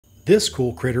This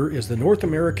cool critter is the North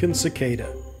American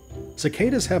cicada.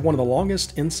 Cicadas have one of the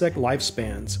longest insect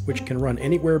lifespans, which can run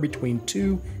anywhere between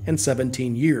 2 and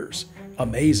 17 years.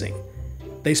 Amazing!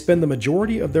 They spend the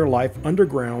majority of their life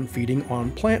underground feeding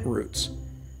on plant roots.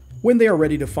 When they are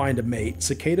ready to find a mate,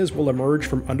 cicadas will emerge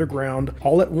from underground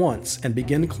all at once and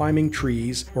begin climbing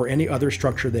trees or any other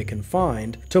structure they can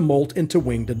find to molt into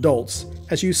winged adults,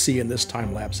 as you see in this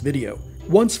time-lapse video.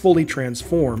 Once fully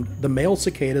transformed, the male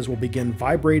cicadas will begin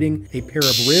vibrating a pair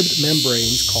of ribbed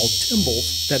membranes called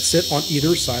tymbals that sit on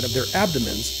either side of their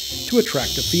abdomens to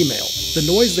attract a female. The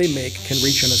noise they make can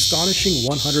reach an astonishing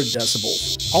 100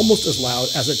 decibels, almost as loud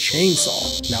as a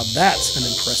chainsaw. Now that's an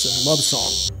impressive love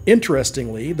song.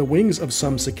 Interestingly, the wings of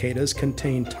some cicadas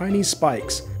contain tiny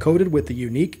spikes coated with a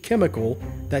unique chemical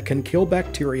that can kill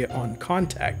bacteria on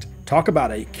contact. Talk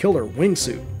about a killer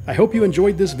wingsuit. I hope you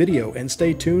enjoyed this video and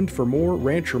stay tuned for more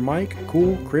Rancher Mike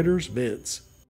Cool Critters vids.